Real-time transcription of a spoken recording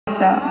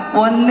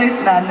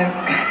원늑 나늑.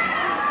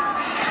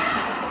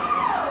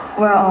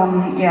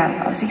 Well,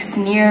 yeah,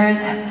 16 years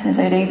since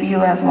I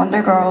debuted as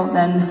Wonder Girls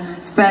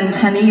and spent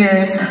 10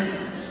 years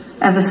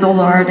as a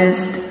solo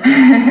artist. So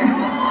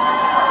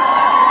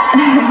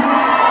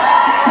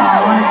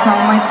I want to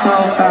tell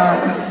myself that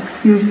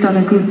you've done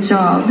a good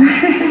job.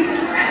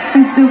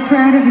 I'm so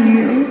proud of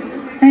you.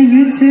 And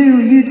you too,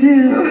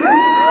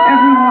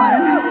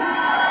 everyone.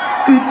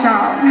 Good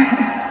job.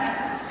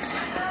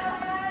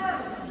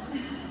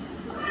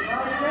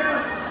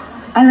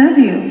 I love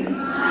you.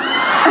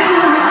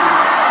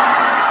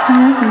 I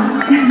love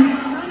you.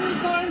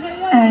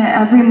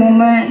 Every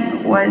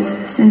moment was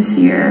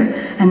sincere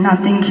and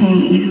nothing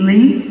came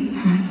easily.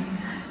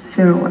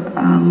 So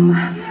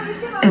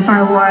if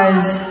I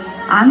was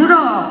안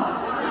울어.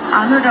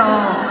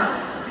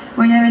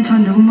 왜냐면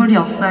전 눈물이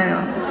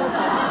없어요.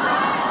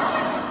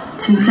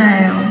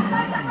 진짜예요.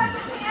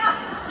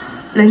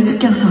 렌즈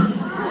껴서.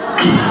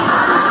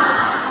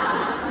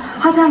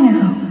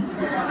 화장해서.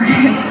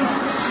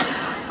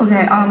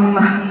 Okay,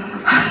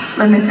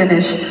 let me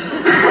finish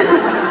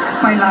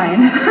my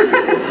line.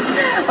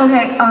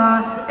 Okay,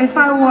 if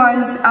I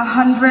was a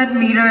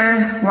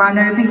 100-meter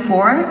runner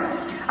before,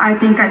 I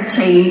think I've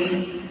changed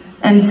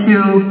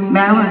into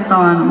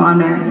marathon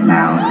runner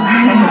now.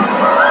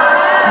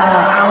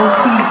 I'll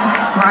keep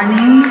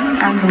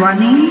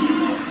running,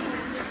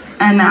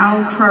 and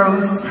I'll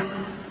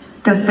cross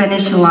the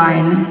finish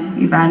line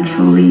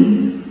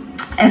eventually.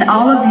 And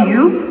all of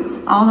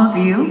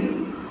you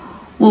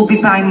will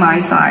be by my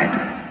side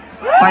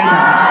by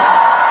then.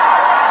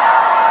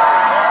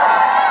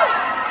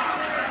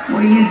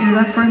 Will you do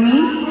that for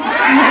me?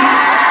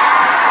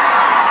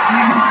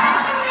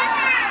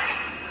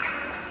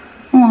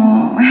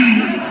 Oh,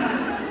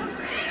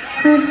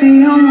 please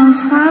be on my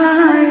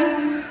side.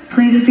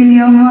 Please be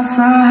on my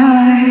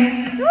side.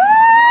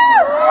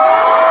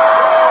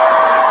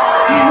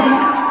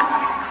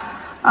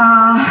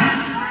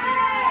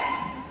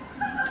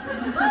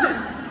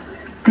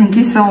 Thank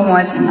you so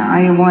much, and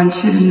I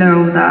want you to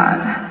know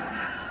that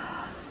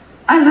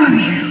I love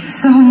you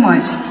so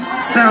much,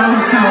 so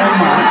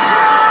much.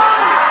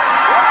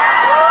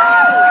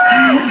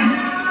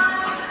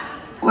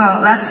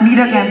 Well, let's meet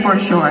again for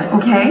sure,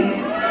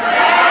 okay?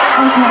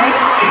 Okay?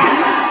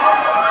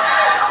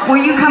 Will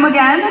you come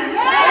again?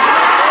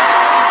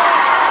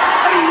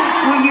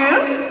 Will you?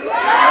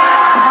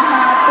 If I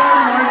have the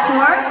world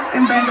tour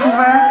in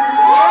Vancouver?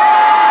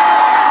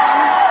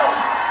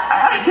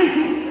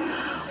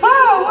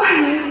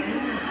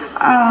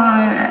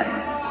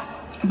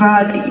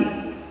 But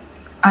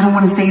I don't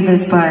want to say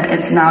this, but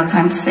it's now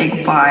time to say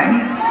goodbye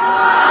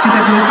to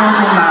the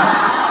Global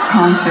Map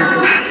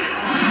concert.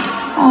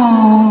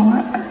 Oh,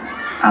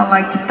 I'd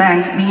like to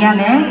thank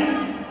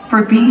미안해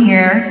for being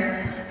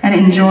here and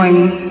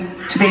enjoying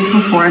today's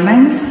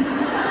performance.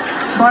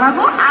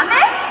 뭐라고? 안 해?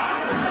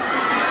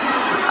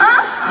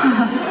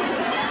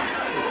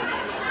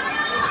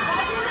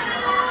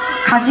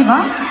 가지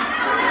마?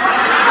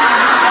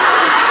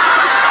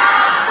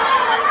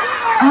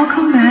 I'll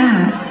come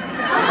back.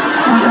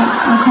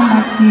 I'll come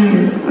back to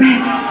you.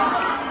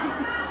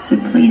 So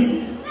please,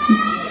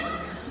 just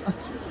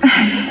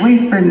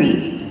wait for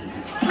me,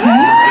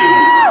 okay?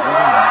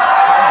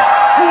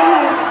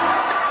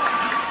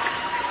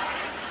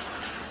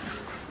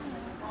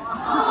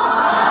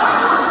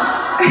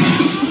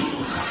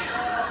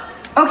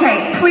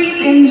 Okay, please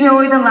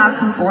enjoy the last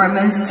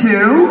performance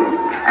too.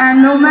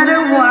 And no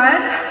matter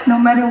what,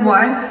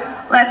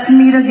 let's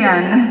meet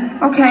again,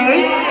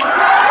 okay?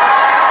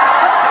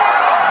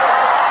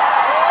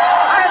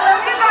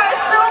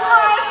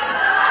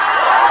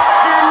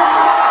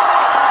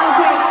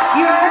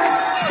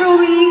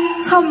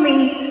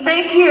 Sunmi,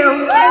 thank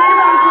you.